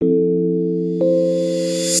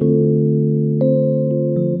Welcome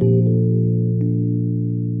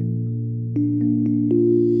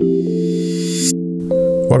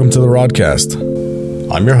to the Rodcast.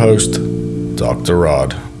 I'm your host, Dr.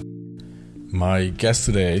 Rod. My guest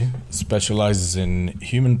today specializes in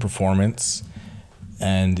human performance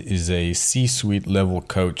and is a C-suite level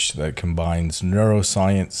coach that combines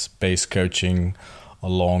neuroscience-based coaching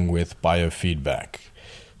along with biofeedback.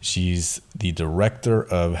 She's the director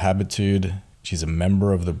of Habitude. She's a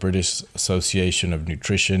member of the British Association of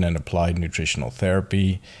Nutrition and Applied Nutritional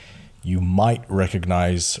Therapy. You might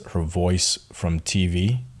recognize her voice from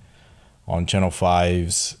TV on Channel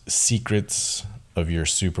 5's Secrets of Your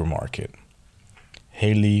Supermarket.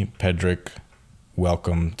 Hayley Pedrick,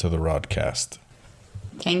 welcome to the Rodcast.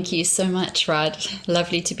 Thank you so much, Rod.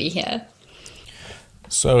 Lovely to be here.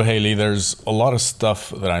 So, Hayley, there's a lot of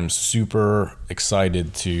stuff that I'm super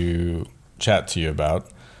excited to chat to you about.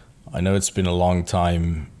 I know it's been a long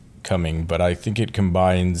time coming, but I think it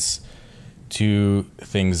combines two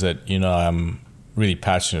things that, I'm really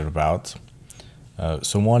passionate about.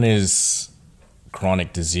 So one is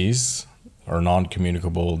chronic disease or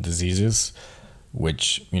non-communicable diseases,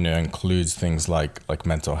 which, includes things like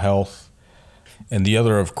mental health. And the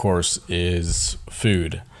other, of course, is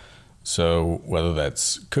food. So whether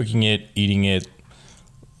that's cooking it, eating it,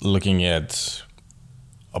 looking at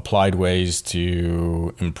applied ways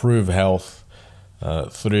to improve health,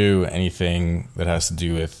 through anything that has to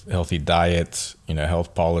do with healthy diet,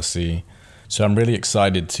 health policy. So I'm really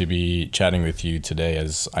excited to be chatting with you today,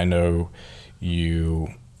 as I know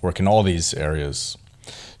you work in all these areas.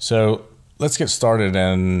 So let's get started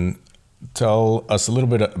and tell us a little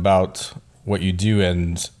bit about what you do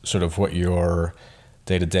and sort of what your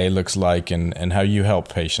day-to-day looks like and how you help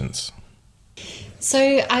patients. So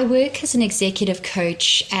I work as an executive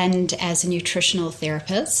coach and as a nutritional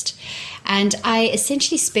therapist, and I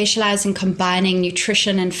essentially specialize in combining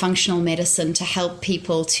nutrition and functional medicine to help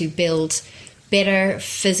people to build better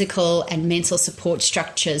physical and mental support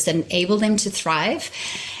structures that enable them to thrive.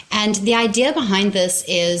 And the idea behind this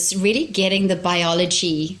is really getting the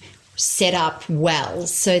biology set up well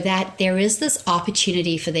so that there is this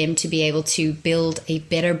opportunity for them to be able to build a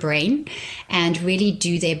better brain and really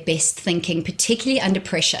do their best thinking, particularly under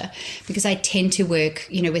pressure, because I tend to work,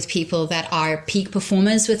 with people that are peak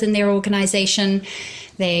performers within their organization.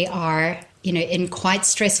 They are, in quite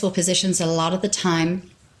stressful positions a lot of the time.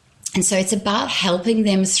 And so it's about helping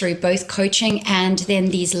them through both coaching and then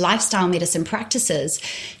these lifestyle medicine practices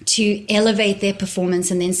to elevate their performance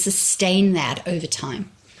and then sustain that over time.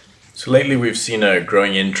 So lately we've seen a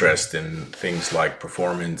growing interest in things like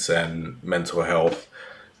performance and mental health,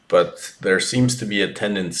 but there seems to be a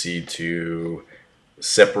tendency to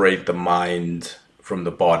separate the mind from the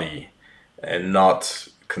body and not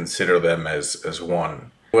consider them as one.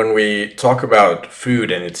 When we talk about food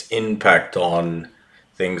and its impact on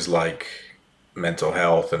things like mental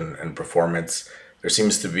health and performance, there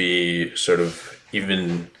seems to be sort of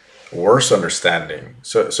even worse understanding.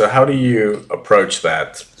 So how do you approach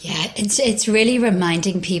that? Yeah, it's really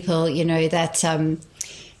reminding people, that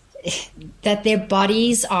that their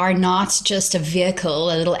bodies are not just a vehicle,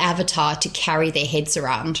 a little avatar to carry their heads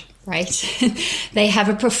around, right? They have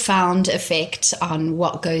a profound effect on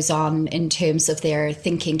what goes on in terms of their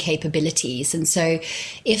thinking capabilities. And so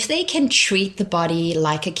if they can treat the body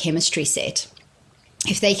like a chemistry set,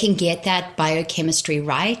 if they can get that biochemistry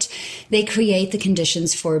right, they create the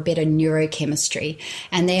conditions for a better neurochemistry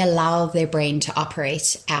and they allow their brain to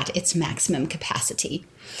operate at its maximum capacity.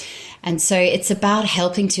 And so it's about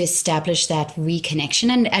helping to establish that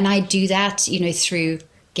reconnection. And I do that, through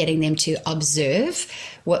getting them to observe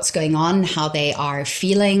what's going on, how they are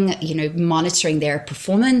feeling, monitoring their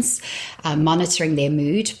performance, monitoring their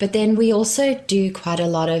mood. But then we also do quite a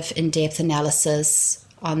lot of in-depth analysis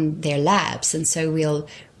on their labs. And so we'll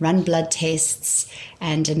run blood tests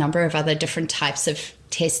and a number of other different types of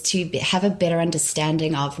tests to have a better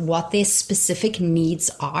understanding of what their specific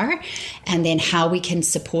needs are and then how we can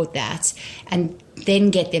support that. And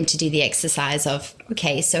then get them to do the exercise of,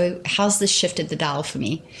 okay, so how's this shifted the dial for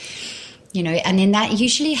me? And then that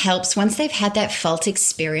usually helps once they've had that felt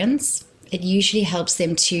experience, it usually helps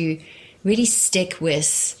them to really stick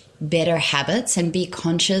with better habits and be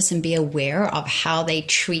conscious and be aware of how they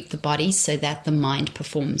treat the body so that the mind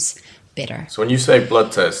performs better. So when you say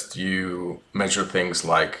blood test, you measure things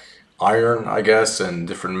like iron, I guess, and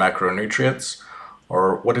different macronutrients,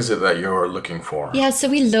 or what is it that you're looking for? Yeah, so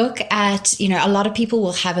we look at, a lot of people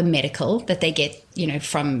will have a medical that they get,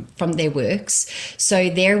 from their works.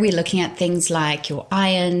 So there we're looking at things like your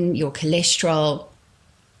iron, your cholesterol,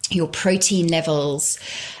 your protein levels,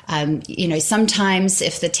 Sometimes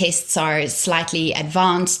if the tests are slightly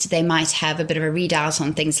advanced, they might have a bit of a readout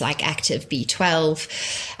on things like active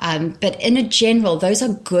B12. But in a general, those are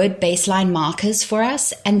good baseline markers for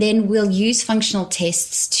us. And then we'll use functional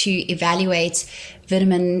tests to evaluate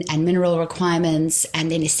vitamin and mineral requirements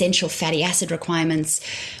and then essential fatty acid requirements.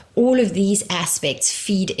 All of these aspects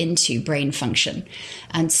feed into brain function.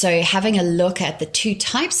 And so having a look at the two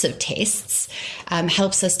types of tests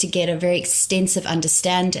helps us to get a very extensive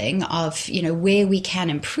understanding of, where we can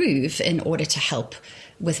improve in order to help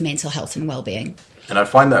with mental health and well-being. And I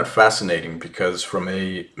find that fascinating because from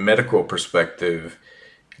a medical perspective,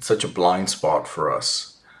 it's such a blind spot for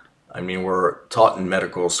us. I mean, we're taught in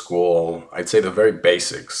medical school, I'd say the very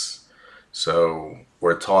basics. So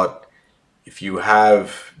we're taught if you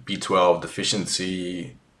have B12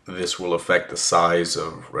 deficiency, this will affect the size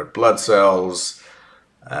of red blood cells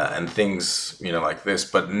and things, like this,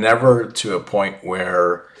 but never to a point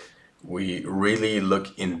where we really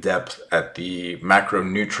look in depth at the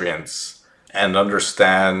macronutrients and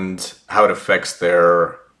understand how it affects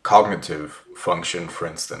their cognitive function, for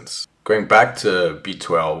instance. Going back to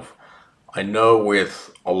B12, I know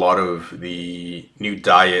with a lot of the new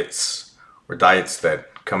diets or diets that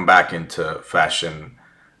come back into fashion,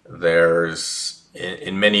 there's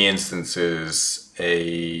in many instances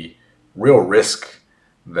a real risk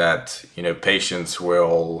that patients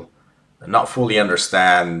will not fully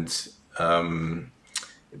understand the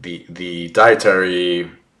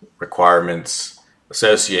dietary requirements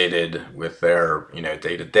associated with their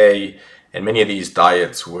day to day, and many of these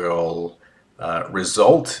diets will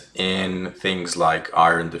result in things like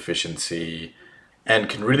iron deficiency, and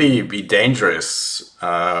can really be dangerous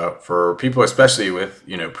for people, especially with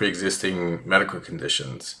pre-existing medical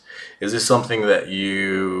conditions. Is this something that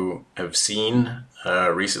you have seen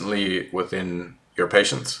recently within your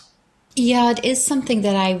patients? Yeah, it is something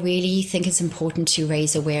that I really think is important to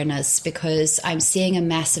raise awareness, because I'm seeing a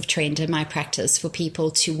massive trend in my practice for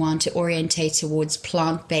people to want to orientate towards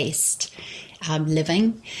plant-based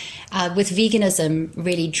living, with veganism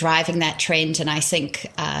really driving that trend. And I think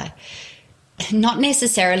not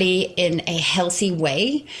necessarily in a healthy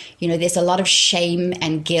way. There's a lot of shame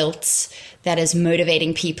and guilt that is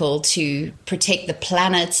motivating people to protect the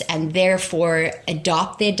planet and therefore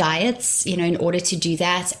adopt their diets, in order to do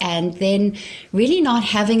that, and then really not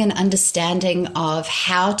having an understanding of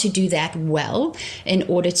how to do that well in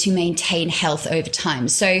order to maintain health over time.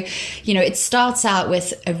 So, it starts out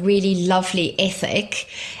with a really lovely ethic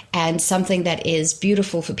and something that is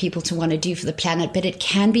beautiful for people to want to do for the planet, but it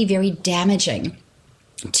can be very damaging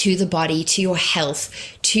to the body, to your health,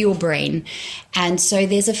 to your brain. And so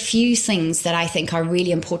there's a few things that I think are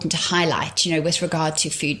really important to highlight, with regard to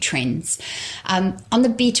food trends. On the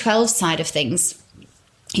B12 side of things,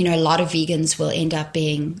 a lot of vegans will end up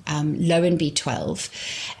being low in B12.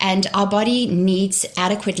 And our body needs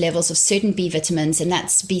adequate levels of certain B vitamins, and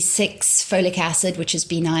that's B6, folic acid, which is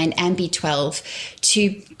B9, and B12,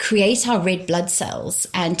 to create our red blood cells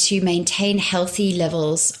and to maintain healthy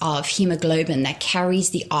levels of hemoglobin that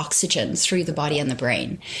carries the oxygen through the body and the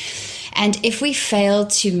brain. And if we fail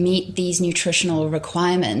to meet these nutritional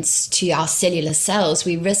requirements to our cellular cells,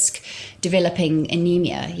 we risk developing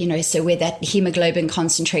anemia, so where that hemoglobin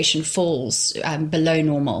concentration falls below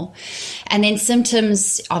normal. And then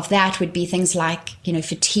symptoms of that would be things like,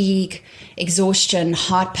 fatigue, exhaustion,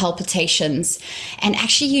 heart palpitations. And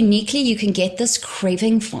actually, uniquely, you can get this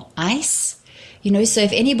craving for ice. So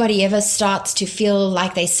if anybody ever starts to feel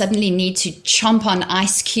like they suddenly need to chomp on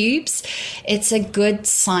ice cubes, it's a good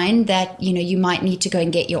sign that, you might need to go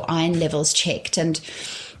and get your iron levels checked. And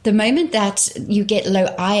the moment that you get low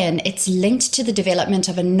iron, it's linked to the development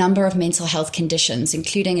of a number of mental health conditions,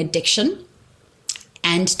 including addiction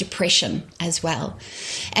and depression as well.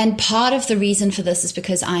 And part of the reason for this is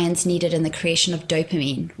because iron's needed in the creation of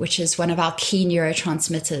dopamine, which is one of our key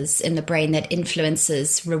neurotransmitters in the brain that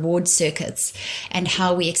influences reward circuits and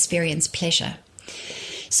how we experience pleasure.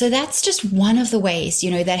 So that's just one of the ways,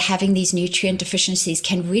 that having these nutrient deficiencies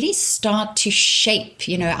can really start to shape,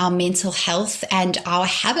 our mental health and our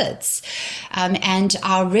habits, and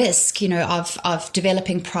our risk, of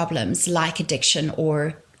developing problems like addiction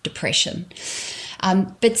or depression.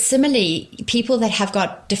 But similarly, people that have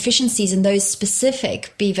got deficiencies in those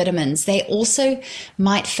specific B vitamins, they also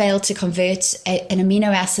might fail to convert an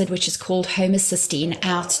amino acid, which is called homocysteine,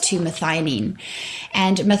 out to methionine.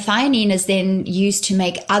 And methionine is then used to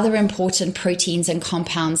make other important proteins and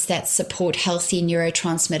compounds that support healthy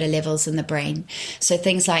neurotransmitter levels in the brain. So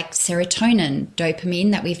things like serotonin,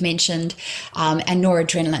 dopamine that we've mentioned, and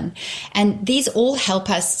noradrenaline. And these all help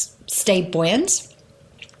us stay buoyant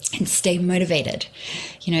and stay motivated.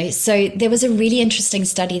 So there was a really interesting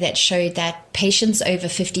study that showed that patients over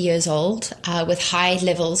 50 years old with high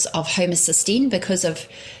levels of homocysteine, because of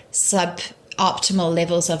suboptimal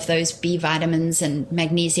levels of those B vitamins and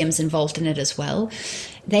magnesiums involved in it as well,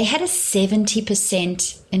 they had a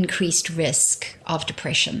 70% increased risk of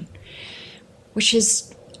depression, which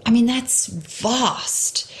is, that's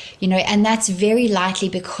vast, and that's very likely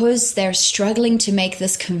because they're struggling to make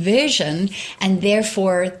this conversion, and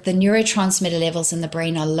therefore the neurotransmitter levels in the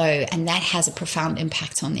brain are low, and that has a profound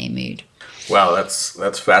impact on their mood. Wow,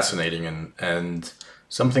 that's fascinating, and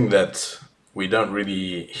something that we don't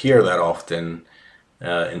really hear that often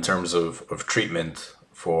in terms of treatment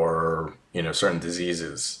for certain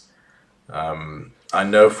diseases. I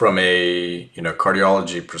know from a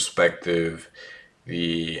cardiology perspective,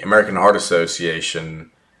 the American Heart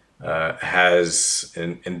Association has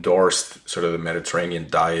endorsed sort of the Mediterranean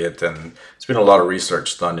diet, and there's been a lot of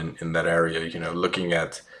research done in that area, looking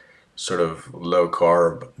at sort of low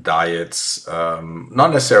carb diets,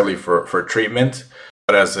 not necessarily for treatment,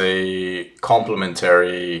 but as a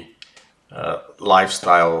complementary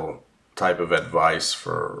lifestyle type of advice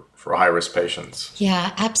for high-risk patients.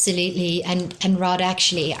 Yeah, absolutely. And Rod,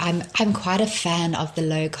 actually, I'm quite a fan of the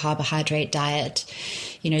low carbohydrate diet.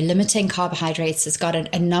 Limiting carbohydrates has got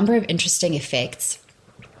a number of interesting effects.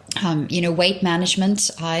 Weight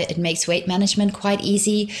management, it makes weight management quite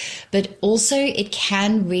easy, but also it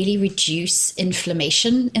can really reduce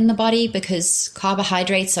inflammation in the body, because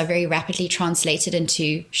carbohydrates are very rapidly translated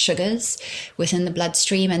into sugars within the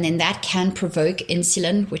bloodstream, and then that can provoke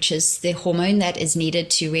insulin, which is the hormone that is needed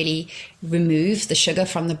to really remove the sugar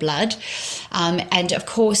from the blood. And of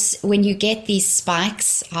course, when you get these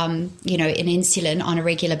spikes, in insulin on a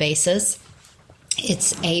regular basis,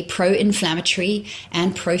 it's a pro-inflammatory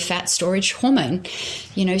and pro-fat storage hormone,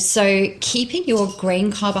 so keeping your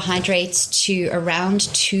grain carbohydrates to around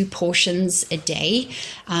 2 portions a day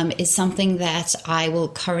is something that I will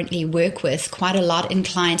currently work with quite a lot in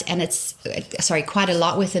quite a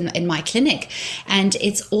lot in my clinic. And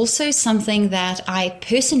it's also something that I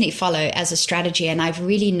personally follow as a strategy. And I've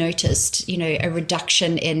really noticed, a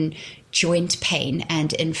reduction in joint pain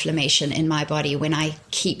and inflammation in my body when I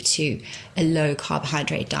keep to a low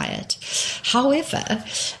carbohydrate diet. However,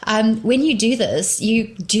 when you do this,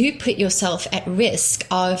 you do put yourself at risk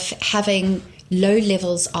of having low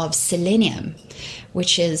levels of selenium,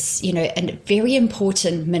 which is, a very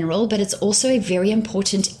important mineral, but it's also a very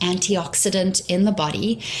important antioxidant in the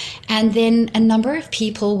body. And then a number of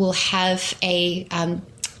people will have a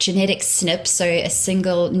genetic SNP, so a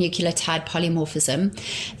single nucleotide polymorphism,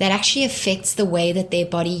 that actually affects the way that their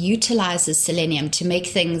body utilizes selenium to make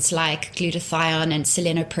things like glutathione and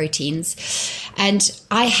selenoproteins. And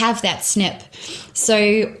I have that SNP.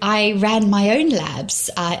 So I ran my own labs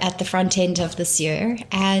at the front end of this year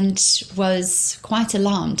and was quite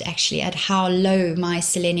alarmed actually at how low my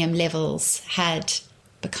selenium levels had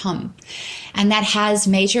become. And that has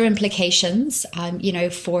major implications,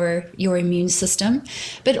 for your immune system,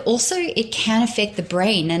 but also it can affect the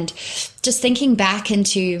brain. And just thinking back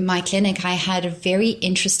into my clinic, I had a very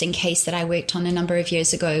interesting case that I worked on a number of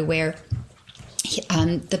years ago where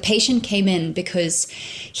the patient came in because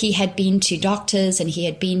he had been to doctors and he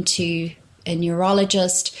had been to a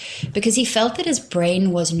neurologist because he felt that his brain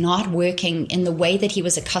was not working in the way that he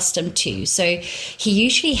was accustomed to. So he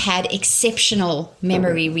usually had exceptional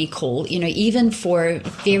memory recall, even for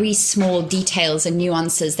very small details and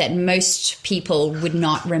nuances that most people would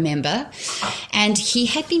not remember. And he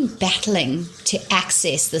had been battling to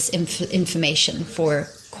access this information for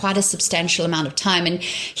quite a substantial amount of time. And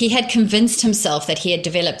he had convinced himself that he had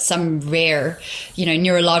developed some rare,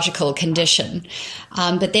 neurological condition.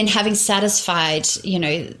 But then having satisfied,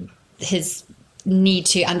 his need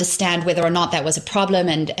to understand whether or not that was a problem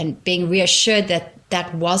and being reassured that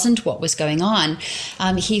that wasn't what was going on,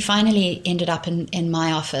 he finally ended up in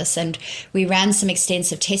my office, and we ran some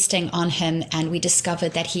extensive testing on him, and we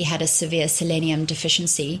discovered that he had a severe selenium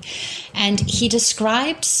deficiency. And he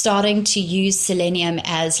described starting to use selenium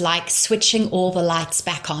as like switching all the lights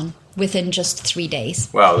back on within just 3 days.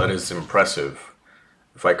 Wow, that is impressive.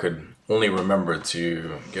 If I could only remember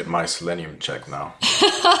to get my selenium checked now.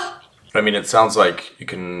 It sounds like you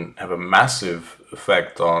can have a massive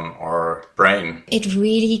effect on our brain. It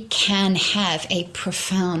really can have a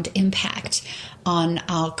profound impact on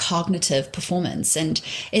our cognitive performance. And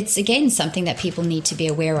it's, again, something that people need to be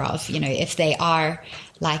aware of, if they are,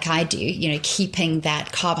 like I do, keeping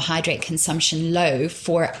that carbohydrate consumption low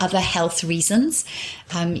for other health reasons,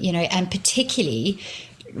 and particularly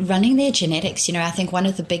running their genetics. I think one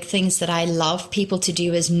of the big things that I love people to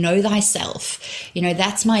do is know thyself.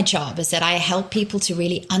 That's my job, is that I help people to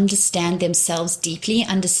really understand themselves deeply,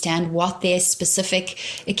 understand what their specific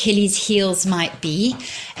Achilles heels might be,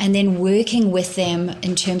 and then working with them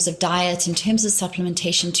in terms of diet, in terms of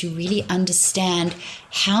supplementation, to really understand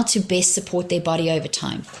how to best support their body over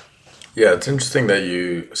time. Yeah, it's interesting that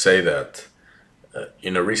you say that.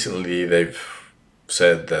 Recently they've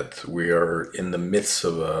said that we are in the midst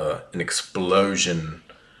of an explosion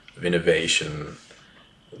of innovation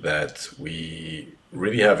that we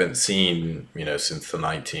really haven't seen, since the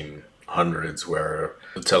 1900s, where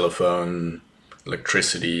the telephone,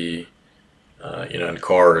 electricity, and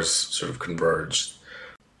cars sort of converged.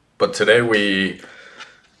 But today we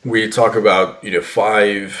talk about,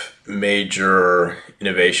 5 major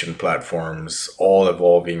innovation platforms all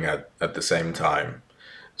evolving at the same time.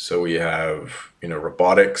 So we have,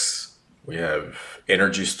 robotics, we have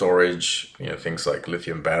energy storage, things like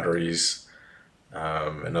lithium batteries,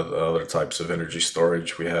 and other types of energy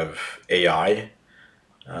storage. We have AI,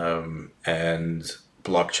 and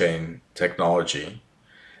blockchain technology.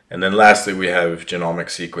 And then lastly, we have genomic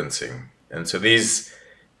sequencing. And so these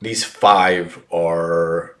 5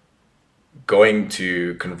 are going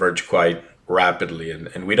to converge quite rapidly,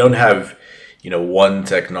 and we don't have one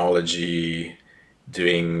technology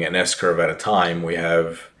doing an S curve at a time. We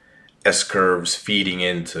have S curves feeding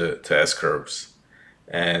into S curves,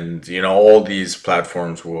 and all these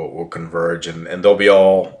platforms will converge, and they'll be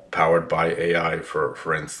all powered by AI,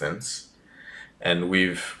 for instance. And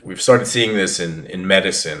we've started seeing this in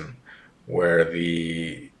medicine, where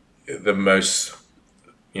the most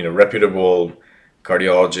reputable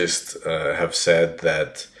cardiologists have said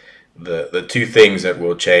that the 2 things that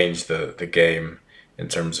will change the game in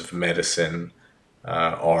terms of medicine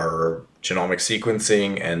are genomic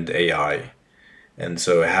sequencing and AI. And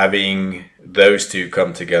so having those 2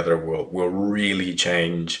 come together will really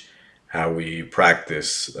change how we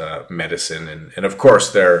practice medicine. And of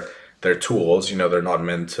course, they're tools. They're not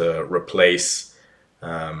meant to replace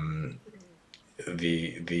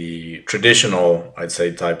the traditional, I'd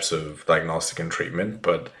say, types of diagnostic and treatment,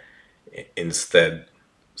 but instead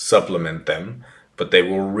supplement them. But they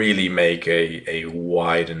will really make a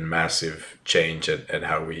wide and massive change at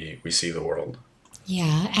how we see the world.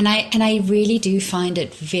 Yeah, and I really do find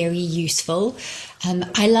it very useful.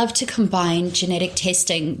 I love to combine genetic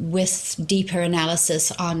testing with deeper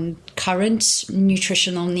analysis on current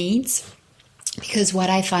nutritional needs, because what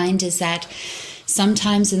I find is that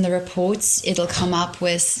sometimes in the reports, it'll come up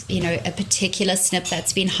with, a particular SNP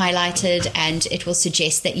that's been highlighted, and it will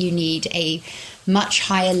suggest that you need a much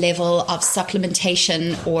higher level of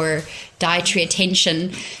supplementation or dietary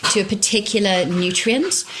attention to a particular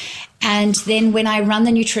nutrient. And then when I run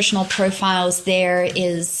the nutritional profiles, there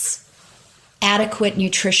is adequate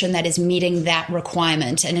nutrition that is meeting that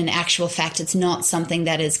requirement. And in actual fact, it's not something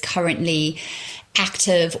that is currently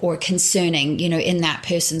active or concerning, in that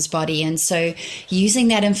person's body. And so using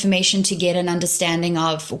that information to get an understanding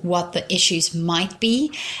of what the issues might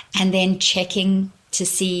be, and then checking to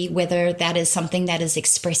see whether that is something that is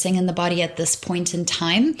expressing in the body at this point in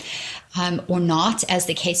time, or not, as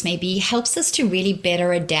the case may be, helps us to really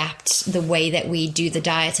better adapt the way that we do the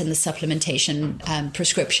diet and the supplementation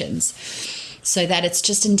prescriptions, so that it's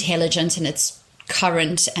just intelligent and it's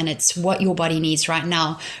current and it's what your body needs right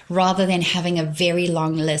now, rather than having a very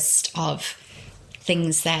long list of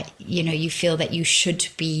things that you feel that you should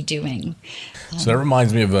be doing. So that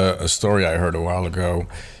reminds me of a story I heard a while ago.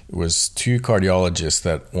 It was 2 cardiologists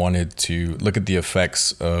that wanted to look at the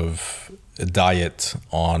effects of a diet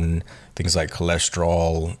on things like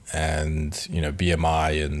cholesterol and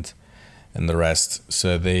BMI and the rest.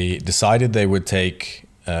 So they decided they would take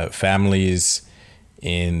families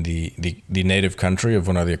in the native country of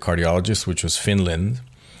one of the cardiologists, which was Finland,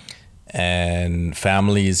 and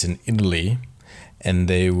families in Italy, and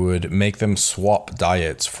they would make them swap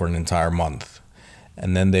diets for an entire month.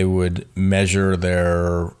 And then they would measure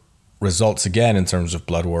their results again in terms of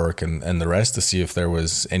blood work and the rest, to see if there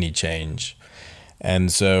was any change.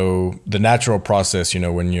 And so the natural process,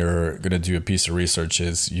 when you're going to do a piece of research,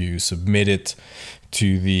 is you submit it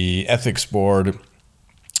to the ethics board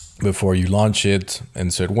before you launch it.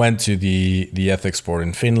 And so it went to the ethics board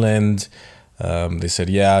in Finland. They said,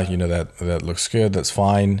 yeah, that looks good, that's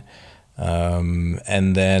fine.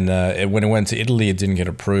 And then when it went to Italy, it didn't get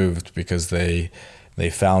approved because they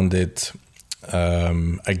found it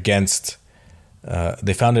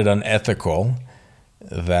they found it unethical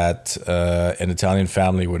that an Italian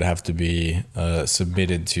family would have to be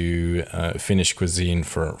submitted to Finnish cuisine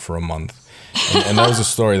for a month. And that was a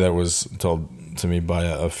story that was told to me by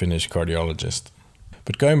a Finnish cardiologist.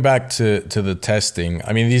 But going back to the testing,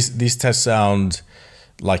 I mean, these tests sound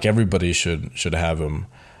like everybody should have them.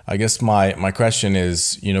 I guess my question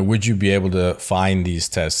is, would you be able to find these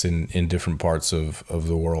tests in different parts of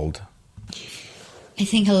the world? I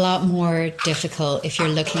think a lot more difficult if you're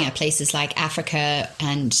looking at places like Africa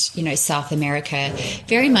and, South America.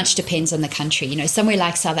 Very much depends on the country. Somewhere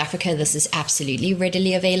like South Africa, this is absolutely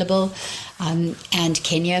readily available. And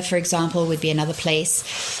Kenya, for example, would be another place.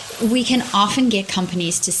 We can often get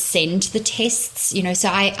companies to send the tests, so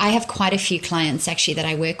I have quite a few clients actually that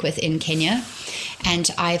I work with in Kenya,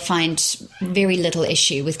 and I find very little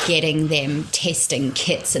issue with getting them testing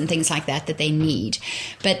kits and things like that they need.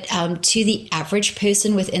 But to the average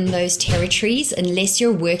person within those territories, unless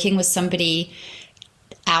you're working with somebody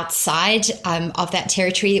outside of that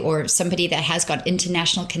territory or somebody that has got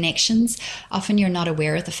international connections, often you're not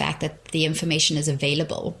aware of the fact that the information is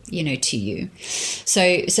available, to you. So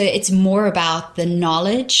it's more about the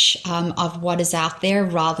knowledge of what is out there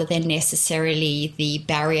rather than necessarily the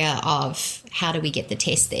barrier of how do we get the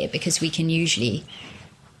test there, because we can usually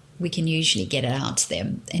get it out to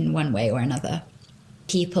them in one way or another.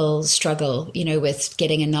 People struggle, with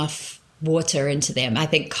getting enough water into them. I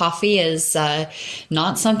think coffee is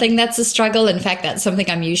not something that's a struggle. In fact, that's something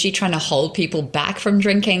I'm usually trying to hold people back from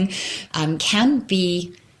drinking. Can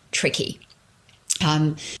be tricky.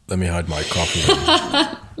 Let me hide my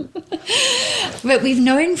coffee. But we've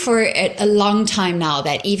known for a long time now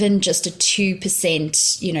that even just a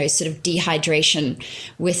 2%, sort of dehydration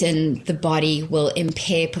within the body will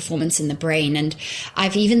impair performance in the brain. And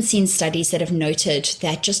I've even seen studies that have noted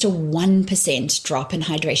that just a 1% drop in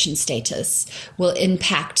hydration status will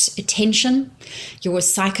impact attention, your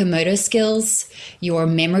psychomotor skills, your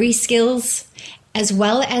memory skills, as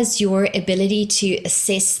well as your ability to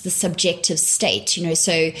assess the subjective state,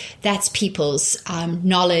 so that's people's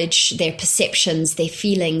knowledge, their perceptions, their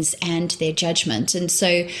feelings, and their judgment. And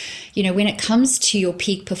so, when it comes to your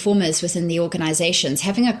peak performers within the organizations,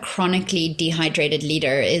 having a chronically dehydrated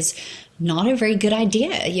leader is not a very good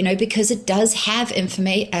idea, because it does have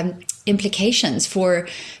implications for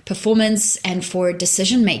performance and for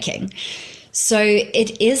decision making. So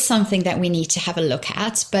it is something that we need to have a look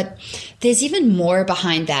at, but there's even more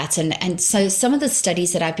behind that. And so some of the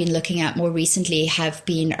studies that I've been looking at more recently have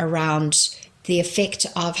been around the effect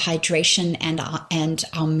of hydration and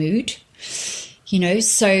our mood.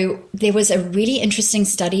 So there was a really interesting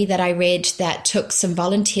study that I read that took some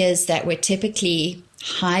volunteers that were typically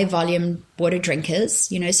high volume water drinkers,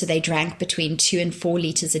 so they drank between 2 and 4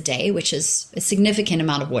 liters a day, which is a significant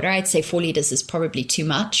amount of water. I'd say 4 liters is probably too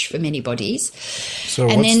much for many bodies. So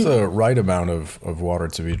what's the right amount of water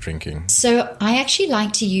to be drinking? So I actually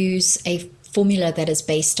like to use a formula that is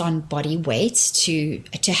based on body weight to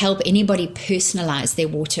help anybody personalize their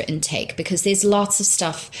water intake, because there's lots of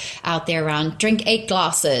stuff out there around drink 8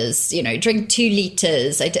 glasses, drink 2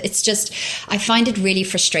 liters. It's just, I find it really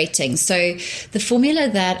frustrating. So the formula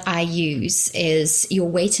that I use is your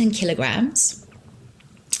weight in kilograms.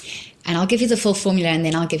 And I'll give you the full formula and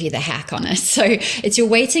then I'll give you the hack on it. So it's your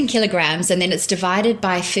weight in kilograms and then it's divided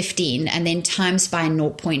by 15 and then times by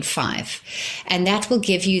 0.5. And that will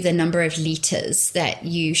give you the number of liters that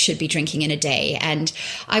you should be drinking in a day. And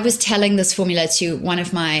I was telling this formula to one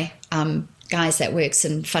of my guys that works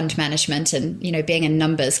in fund management and, being a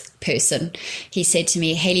numbers person. He said to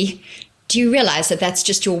me, Hayley, do you realize that that's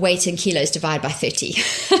just your weight in kilos divided by 30?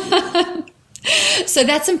 So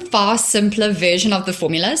that's a far simpler version of the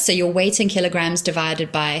formula. So your weight in kilograms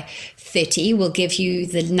divided by 30 will give you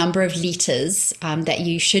the number of liters that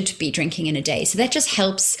you should be drinking in a day. So that just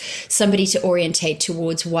helps somebody to orientate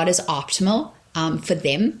towards what is optimal for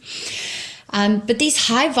them. But these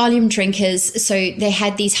high volume drinkers, so they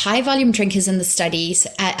had these high volume drinkers in the studies,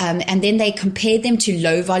 and then they compared them to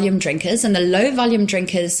low volume drinkers, and the low volume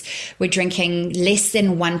drinkers were drinking less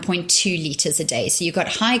than 1.2 liters a day. So you've got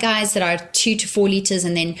high guys that are 2 to 4 liters,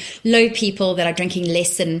 and then low people that are drinking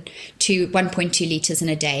less than 1.2 liters in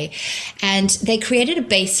a day. And they created a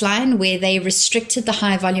baseline where they restricted the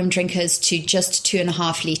high volume drinkers to just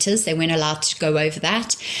 2.5 liters. They weren't allowed to go over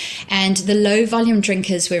that. And the low volume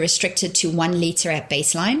drinkers were restricted to 1 liter at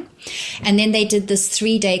baseline. And then they did this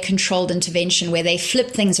 3-day controlled intervention where they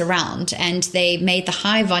flipped things around and they made the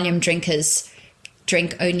high volume drinkers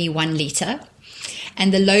drink only 1 liter.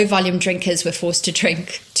 And the low volume drinkers were forced to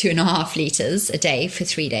drink 2.5 liters a day for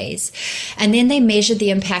 3 days. And then they measured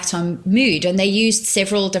the impact on mood, and they used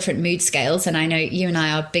several different mood scales. And I know you and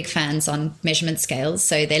I are big fans on measurement scales.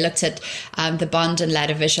 So they looked at the Bond and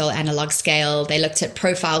Ladder Visual Analog Scale. They looked at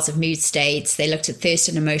profiles of mood states. They looked at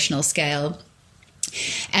Thurston Emotional Scale.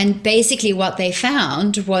 And basically what they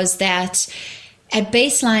found was that at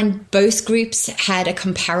baseline, both groups had a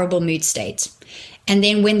comparable mood state. And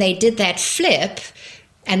then when they did that flip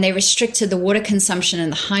and they restricted the water consumption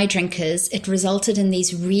in the high drinkers, it resulted in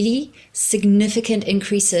these really significant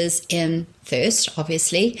increases in thirst,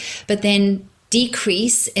 obviously, but then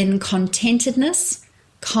decrease in contentedness,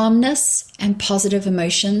 calmness, and positive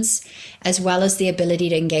emotions, as well as the ability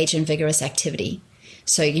to engage in vigorous activity.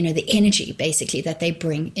 So, the energy basically that they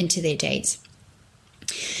bring into their days.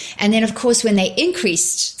 And then, of course, when they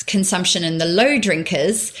increased consumption in the low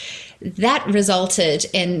drinkers, that resulted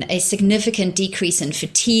in a significant decrease in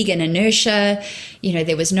fatigue and inertia.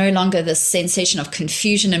 There was no longer this sensation of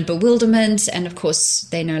confusion and bewilderment. And of course,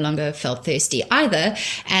 they no longer felt thirsty either.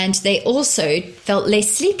 And they also felt less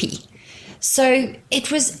sleepy. So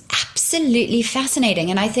it was absolutely fascinating.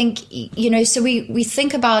 And I think, so we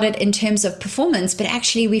think about it in terms of performance, but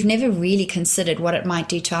actually we've never really considered what it might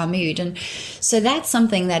do to our mood. And so that's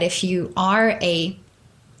something that if you are a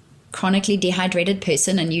chronically dehydrated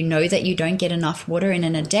person and you know that you don't get enough water in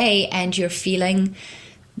a day and you're feeling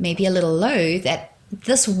maybe a little low, that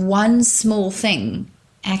this one small thing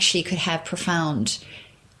actually could have profound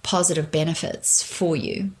positive benefits for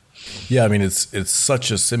you. Yeah, I mean, it's such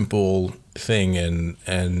a simple thing,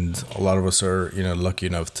 and a lot of us are lucky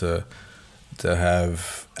enough to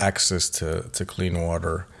have access to clean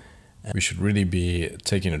water. And we should really be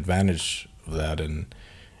taking advantage of that and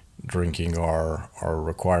drinking our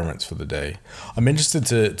requirements for the day. I'm interested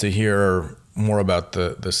to hear more about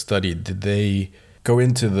the study. Did they go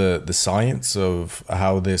into the science of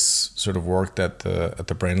how this sort of worked at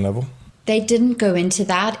the brain level? They didn't go into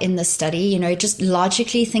that in the study. Just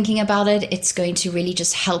logically thinking about it, it's going to really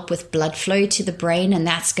just help with blood flow to the brain, and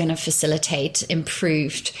that's going to facilitate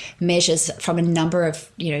improved measures from a number of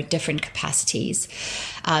different capacities.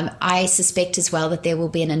 I suspect as well that there will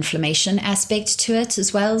be an inflammation aspect to it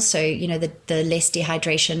as well. So the less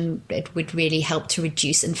dehydration, it would really help to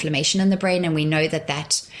reduce inflammation in the brain, and we know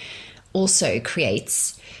that also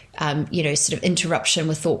creates sort of interruption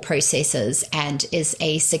with thought processes and is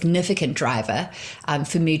a significant driver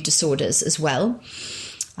for mood disorders as well.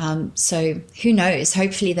 So who knows?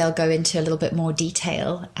 Hopefully they'll go into a little bit more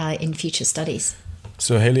detail in future studies.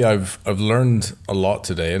 So Hayley, I've learned a lot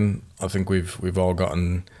today, and I think we've all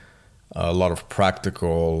gotten a lot of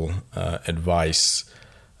practical advice.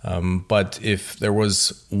 But if there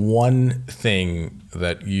was one thing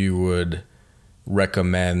that you would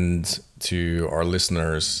recommend to our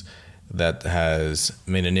listeners that has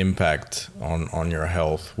made an impact on your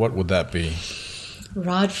health, what would that be?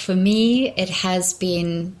 Rod, for me, it has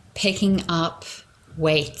been picking up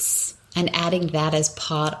weights and adding that as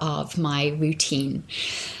part of my routine.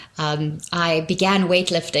 I began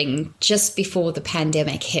weightlifting just before the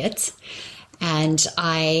pandemic hit. And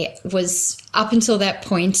I was, up until that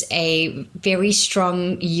point, a very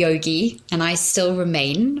strong yogi, and I still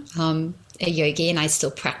remain a yogi, and I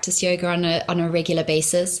still practice yoga on a regular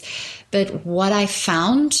basis. But what I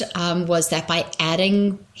found was that by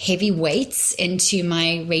adding heavy weights into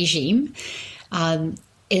my regime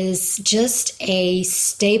is just a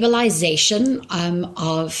stabilization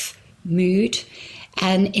of mood,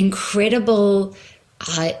 an incredible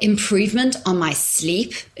improvement on my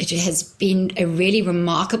sleep. It has been a really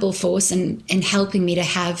remarkable force in helping me to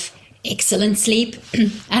have excellent sleep.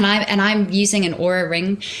 And I'm using an Oura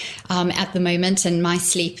Ring at the moment, and my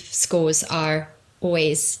sleep scores are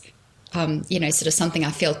always sort of something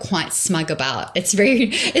I feel quite smug about. It's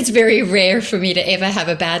very rare for me to ever have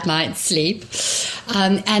a bad night's sleep.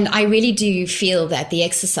 And I really do feel that the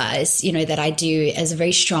exercise, that I do is a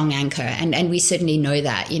very strong anchor. And we certainly know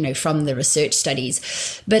that, from the research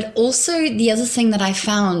studies. But also the other thing that I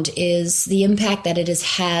found is the impact that it has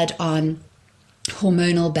had on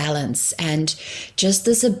hormonal balance and just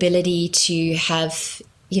this ability to have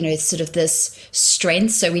sort of this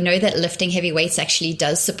strength. So we know that lifting heavy weights actually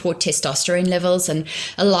does support testosterone levels. And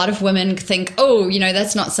a lot of women think,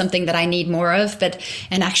 that's not something that I need more of. But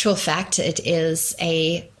in actual fact, it is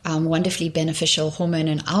a wonderfully beneficial hormone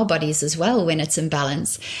in our bodies as well when it's in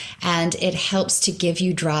balance. And it helps to give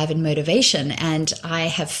you drive and motivation. And I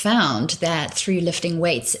have found that through lifting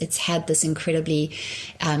weights, it's had this incredibly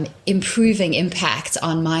improving impact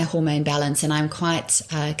on my hormone balance. And I'm quite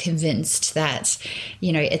convinced that,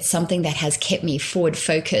 it's something that has kept me forward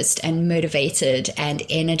focused and motivated and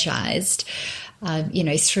energized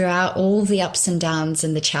throughout all the ups and downs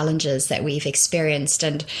and the challenges that we've experienced.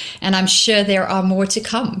 And I'm sure there are more to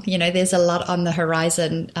come. There's a lot on the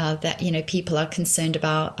horizon that, people are concerned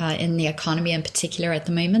about in the economy in particular at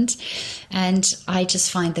the moment. And I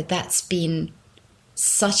just find that that's been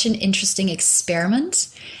such an interesting experiment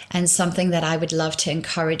and something that I would love to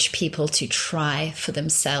encourage people to try for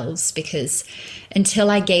themselves, because until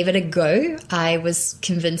I gave it a go, I was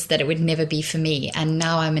convinced that it would never be for me. And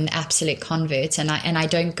now I'm an absolute convert, and I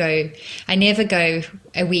never go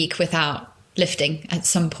a week without lifting at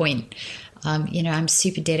some point. I'm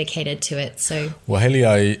super dedicated to it. So, well, Haley,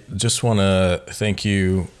 I just want to thank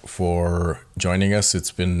you for joining us.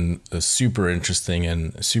 It's been a super interesting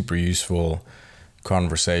and super useful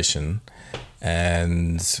conversation,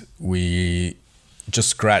 and we just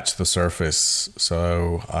scratched the surface.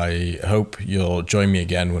 So I hope you'll join me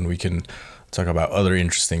again when we can talk about other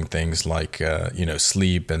interesting things like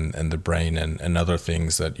sleep and the brain and other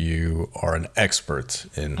things that you are an expert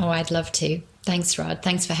in. Oh, I'd love to. Thanks, Rod.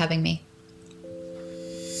 Thanks for having me.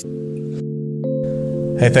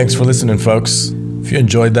 Hey, thanks for listening, folks. If you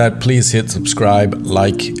enjoyed that, please hit subscribe,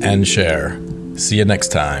 like, and share. See you next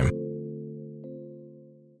time.